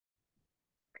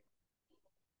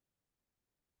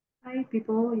Hi,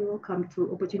 people. You're welcome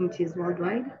to Opportunities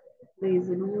Worldwide. There is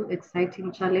a new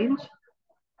exciting challenge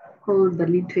called the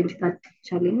Lead 2030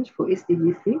 Challenge for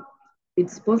SDG3.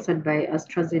 It's sponsored by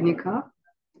AstraZeneca,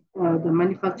 the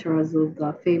manufacturers of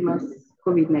the famous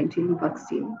COVID-19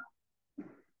 vaccine.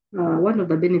 One of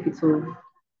the benefits of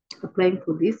applying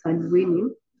for this and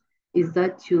winning is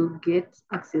that you get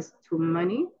access to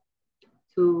money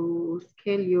to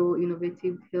scale your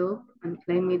innovative health and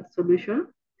climate solution.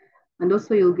 And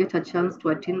also you'll get a chance to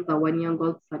attend the One Year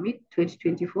Gold Summit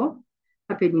 2024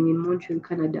 happening in Montreal,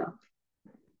 Canada.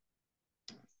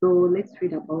 So let's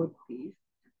read about this.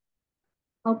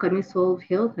 How can we solve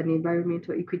health and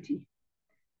environmental equity?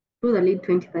 Through the Lead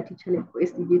 2030 Challenge for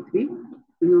SDG3,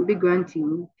 we will be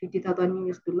granting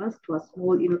 $50,000 to a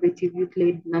small, innovative,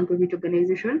 youth-led nonprofit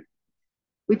organization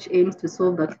which aims to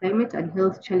solve the climate and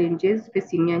health challenges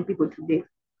facing young people today.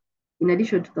 In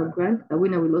addition to the grant, the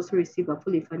winner will also receive a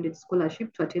fully funded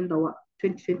scholarship to attend the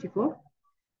 2024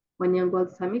 One Year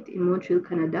Gold Summit in Montreal,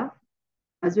 Canada,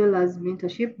 as well as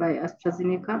mentorship by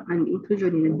AstraZeneca and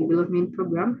inclusion in a development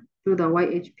program through the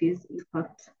YHP's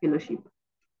Impact Fellowship.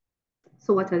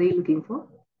 So what are they looking for?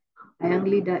 A young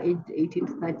leader aged 18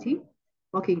 to 30,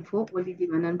 working for or leading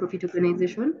a nonprofit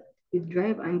organization with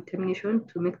drive and determination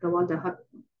to make the world a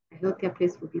healthier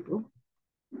place for people.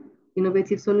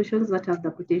 Innovative solutions that have the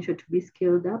potential to be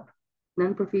scaled up,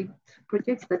 nonprofit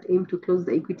projects that aim to close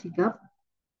the equity gap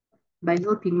by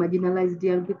helping marginalized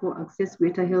young people access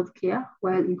greater health care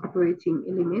while incorporating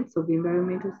elements of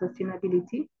environmental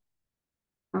sustainability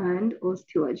and or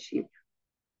stewardship.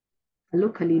 A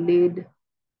locally led,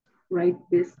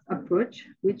 right-based approach,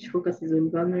 which focuses on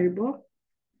vulnerable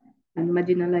and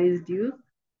marginalized youth,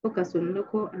 focus on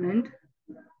local and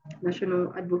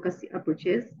national advocacy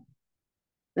approaches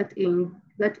that aim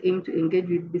to engage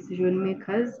with decision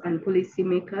makers and policy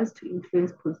makers to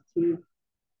influence positive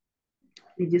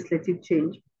legislative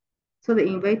change. So they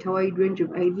invite a wide range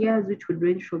of ideas, which would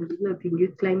range from developing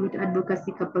youth climate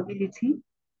advocacy capability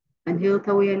and health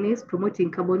awareness,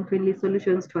 promoting carbon-friendly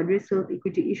solutions to address health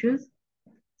equity issues,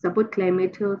 support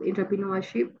climate health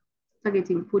entrepreneurship,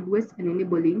 targeting food waste and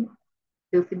enabling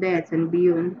healthy diets and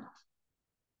beyond.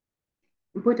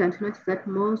 Important to note that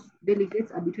most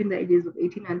delegates are between the ages of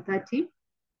 18 and 30,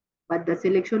 but the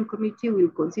selection committee will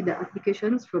consider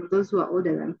applications from those who are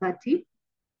older than 30,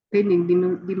 pending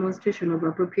demonstration of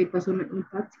appropriate personal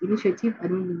impact, initiative, and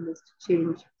willingness to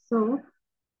change. So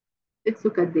let's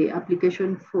look at the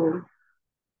application form.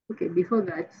 Okay, before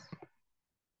that,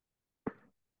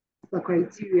 the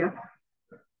criteria.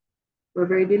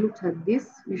 We've already looked at this.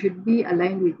 You should be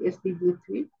aligned with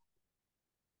SDG3.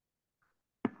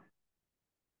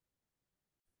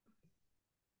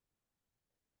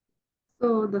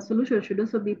 So the solution should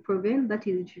also be proven, that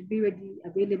is, it should be readily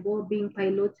available, being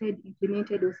piloted,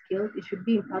 implemented, or scaled. It should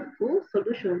be impactful.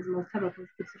 Solutions must have a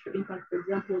positive social impact, for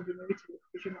example, generating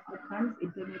educational outcomes,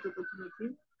 employment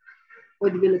opportunities,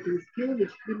 or developing skills. It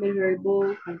should be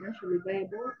measurable, financially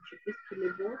viable, it should be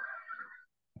scalable,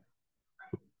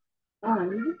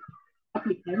 and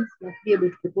applicants must be able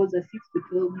to propose a 6 to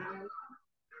 12 month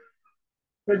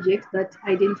project that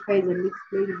identifies and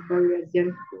explains barriers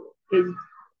young people aged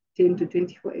 10 to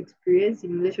 24 experience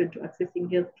in relation to accessing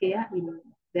healthcare in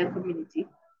their community.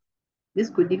 This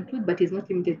could include, but is not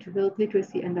limited to, health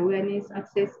literacy and awareness,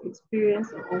 access,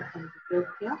 experience, or outcomes of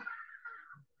healthcare.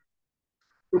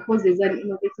 Proposes an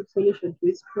innovative solution to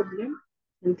this problem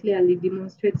and clearly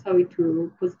demonstrates how it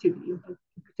will positively impact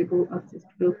equitable access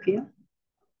to healthcare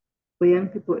for young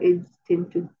people aged 10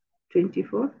 to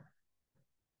 24.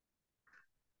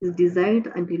 Is designed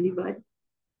and delivered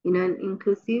in an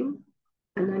inclusive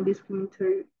and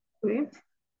non-discriminatory way,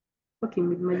 working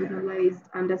with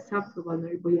marginalized, underserved, or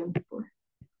vulnerable young people.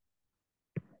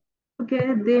 Okay,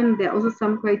 then there are also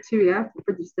some criteria for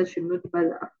projects that should not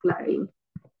bother applying.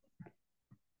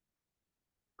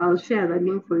 I'll share the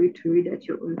link for you to read at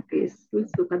your own pace.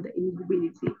 Let's look at the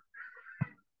eligibility.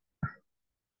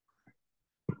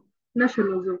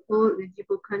 Nationals of all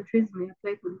eligible countries may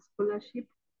apply for the scholarship.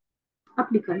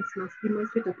 Applicants must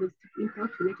demonstrate a positive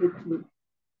impact related to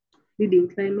leading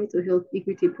climate or health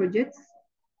equity projects,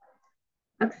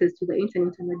 access to the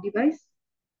internet and a device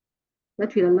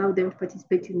that will allow them to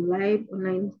participate in live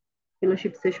online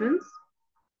fellowship sessions,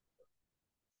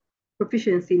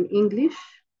 proficiency in English,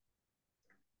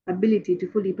 ability to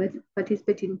fully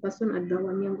participate in person at the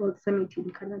One Year Gold Summit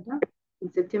in Canada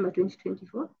in September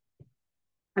 2024,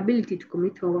 ability to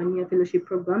commit to a one-year fellowship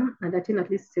program and attend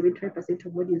at least 75%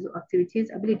 of bodies or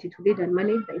activities, ability to lead and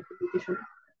manage the implementation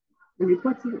and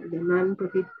reporting of the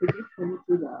non-profit project coming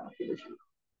to the fellowship.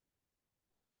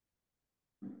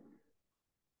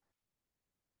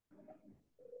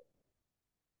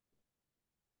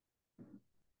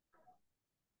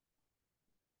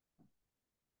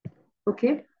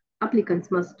 Okay, applicants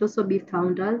must also be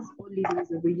founders or leaders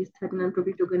of registered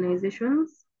non-profit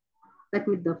organizations that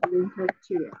meet the following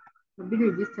criteria: have been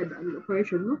registered and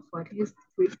operational for at least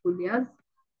 3 full years,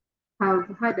 have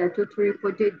had a total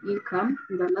reported income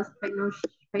in the last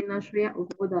financial year of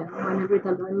more than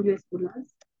 100,000 US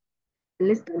dollars,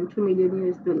 less than 2 million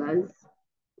US dollars.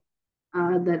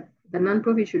 That the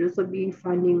nonprofit should also be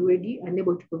funding ready and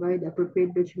able to provide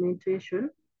appropriate documentation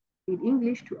in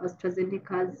English to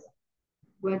AstraZeneca's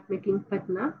grant-making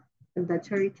partner and the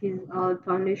charity's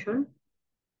foundation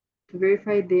to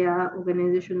verify their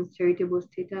organization's charitable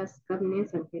status,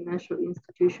 governance, and financial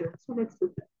institutions. So let's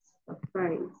look at the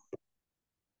prize.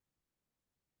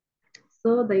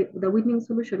 So the winning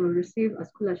solution will receive a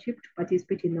scholarship to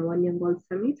participate in the One Young World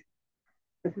Summit,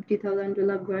 a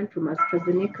 $50,000 grant from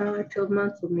AstraZeneca, 12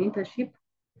 months of mentorship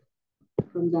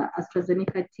from the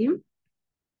AstraZeneca team,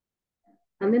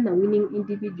 and then the winning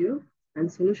individual and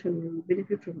solution will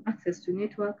benefit from access to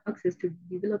network, access to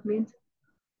development,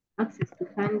 access to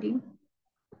funding.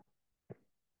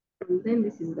 And then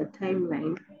this is the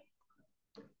timeline.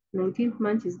 19th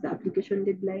March is the application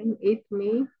deadline, 8th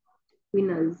May,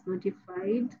 winners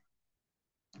notified,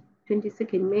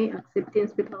 22nd May,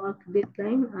 acceptance paperwork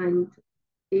deadline, and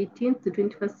 18th to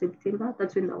 21st September,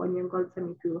 that's when the One Young Gold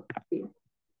Summit will happen.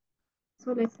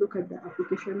 So let's look at the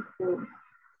application form.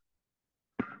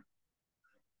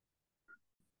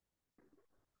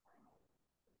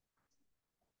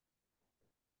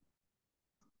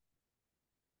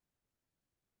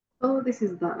 So this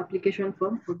is the application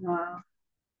form for the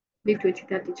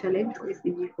Lead2030 challenge for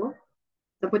SDG4,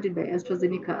 supported by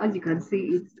AstraZeneca. As you can see,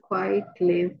 it's quite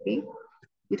lengthy.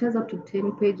 It has up to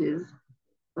 10 pages.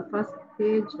 The first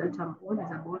page that I'm on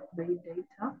is about the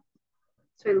data.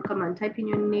 So you'll come and type in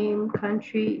your name,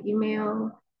 country,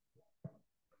 email,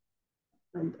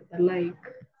 and the like.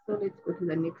 So let's go to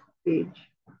the next page.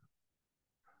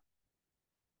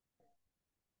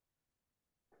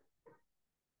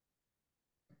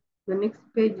 The next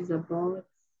page is about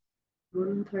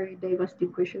voluntary diversity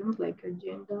questions like your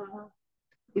gender,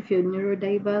 if you're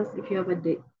neurodiverse, if you have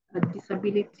a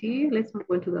disability. Let's move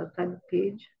on to the third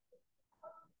page.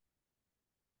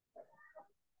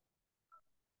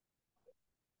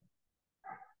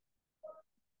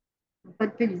 The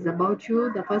third page is about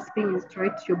you. The first thing is to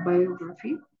write your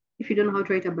biography. If you don't know how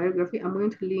to write a biography, I'm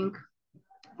going to link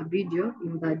a video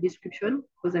in the description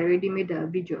because I already made a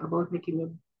video about making a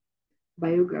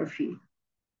biography.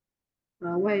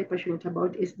 Why are you passionate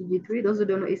about SDG3? Those who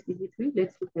don't know SDG3,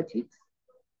 let's look at it.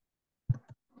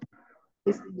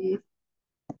 SDG.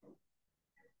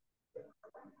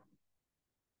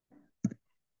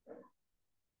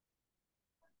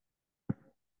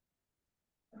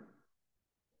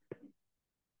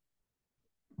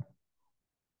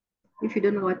 If you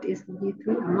don't know what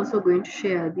SDG3, I'm also going to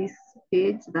share this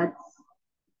page. That's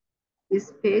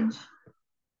this page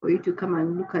for you to come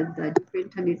and look at the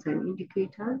different targets and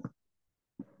indicators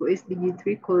for SDG3,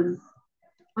 because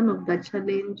one of the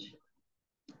challenge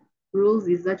rules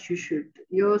is that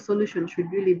your solution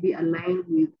should really be aligned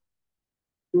with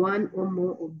one or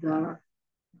more of the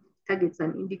targets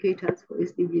and indicators for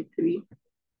SDG3.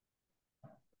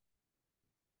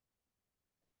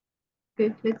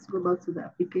 Okay, let's go back to the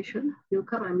application. You'll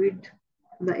come and read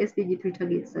the SDG3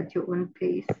 targets at your own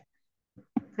pace.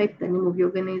 Type the name of your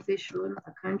organization,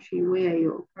 a country where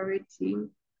you're operating,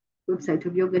 website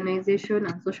of your organization,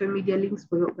 and social media links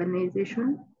for your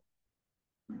organization.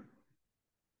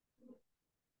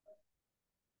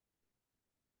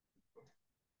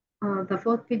 The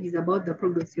fourth page is about the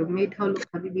progress you've made. How long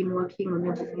have you been working on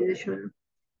your organization?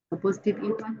 The positive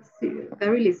impact.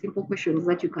 They're really simple questions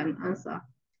that you can answer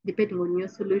depending on your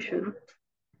solution.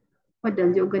 What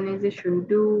does the organization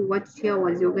do? What year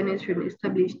was the organization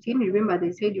established in? Remember,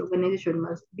 they said the organization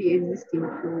must be existing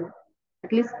for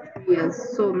at least 3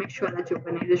 years. So make sure that your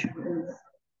organization is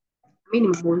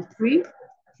minimum of 3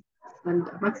 and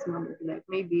a maximum of like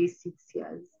maybe 6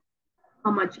 years.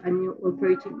 How much annual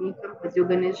operating income has the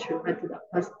organization had for the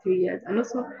past 3 years? And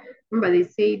also, remember, they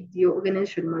said your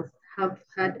organization must have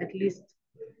had at least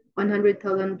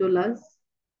 $100,000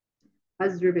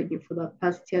 as revenue for the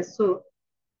past year. So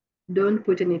don't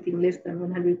put anything less than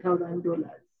 $100,000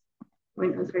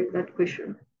 when answering that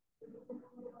question.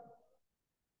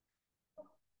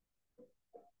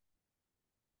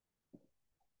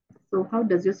 So how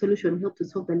does your solution help to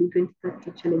solve the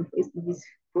Lead2030 challenge for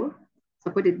SDG4,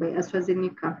 supported by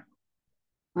AstraZeneca?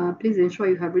 Please ensure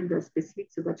you have read the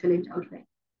specifics of the challenge outline.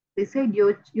 They said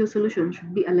your solution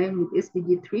should be aligned with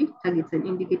SDG3 targets and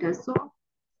indicators. So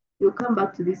you'll come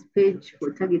back to this page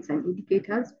for targets and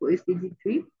indicators for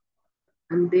SDG3,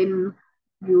 and then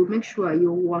you make sure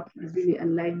your work is really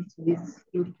aligned to these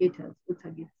indicators or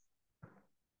targets.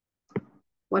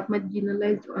 What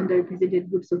marginalized or underrepresented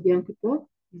groups of young people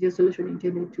is your solution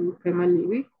intended to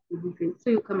primarily reduce? So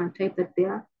you come and type that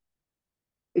there.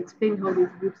 Explain how these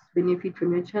groups benefit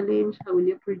from your challenge. How will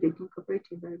your project incorporate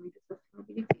environmental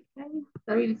sustainability? Okay,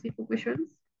 they're really simple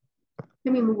questions.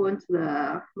 Let me move on to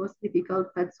the most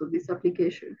difficult parts of this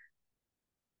application.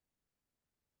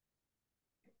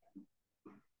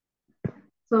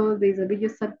 So there's a video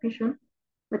submission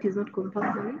that is not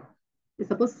compulsory. You're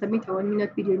supposed to submit a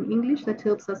 1-minute video in English that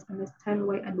helps us understand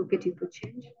why advocating for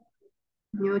change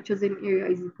in your chosen area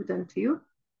is important to you.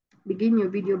 Begin your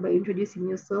video by introducing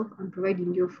yourself and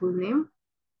providing your full name.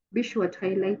 Be sure to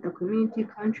highlight the community,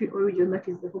 country, or region that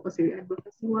is the focus of your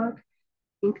advocacy work.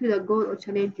 Include a goal or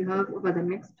challenge you have over the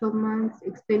next 12 months.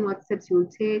 Explain what steps you will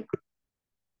take,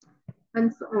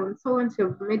 and so on. So once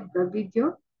you've made the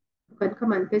video, you can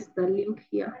come and paste the link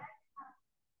here.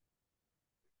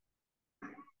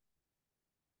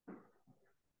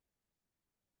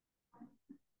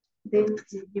 Then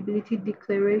eligibility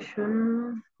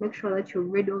declaration, make sure that you've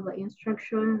read all the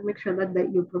instructions, make sure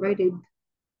that you provided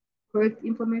correct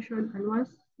information. And once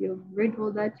you've read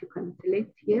all that, you can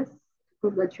select yes to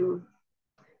prove that you're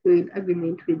in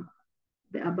agreement with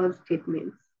the above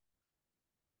statements.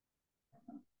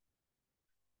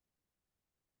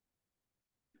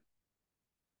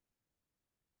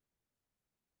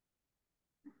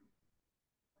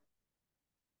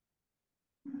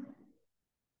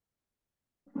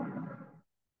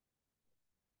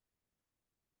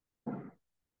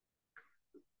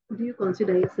 Do you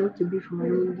consider yourself to be from an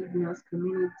indigenous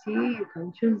community? You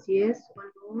can choose yes or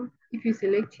no. If you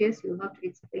select yes, you'll have to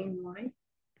explain why.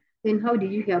 Then how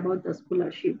did you hear about the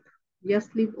scholarship?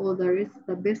 Just leave all the rest.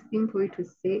 The best thing for you to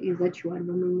say is that you are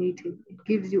nominated. It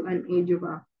gives you an edge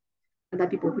over other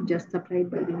people who just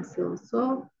applied by themselves.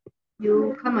 So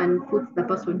you come and put the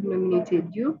person who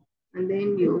nominated you, and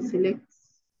then you select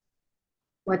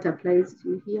what applies to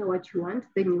you here, what you want.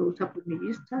 Then you will tap on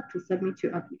register to submit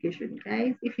your application.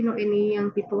 Guys, if you know any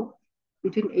young people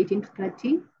between 18 to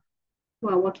 30 who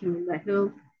are working in the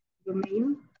health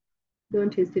domain,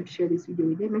 don't hesitate to share this video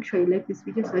with them. Make sure you like this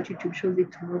video so that YouTube shows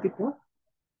it to more people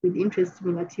with interests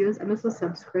similar to yours, and also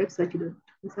subscribe so that you don't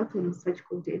miss out on such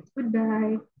content.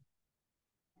 Goodbye.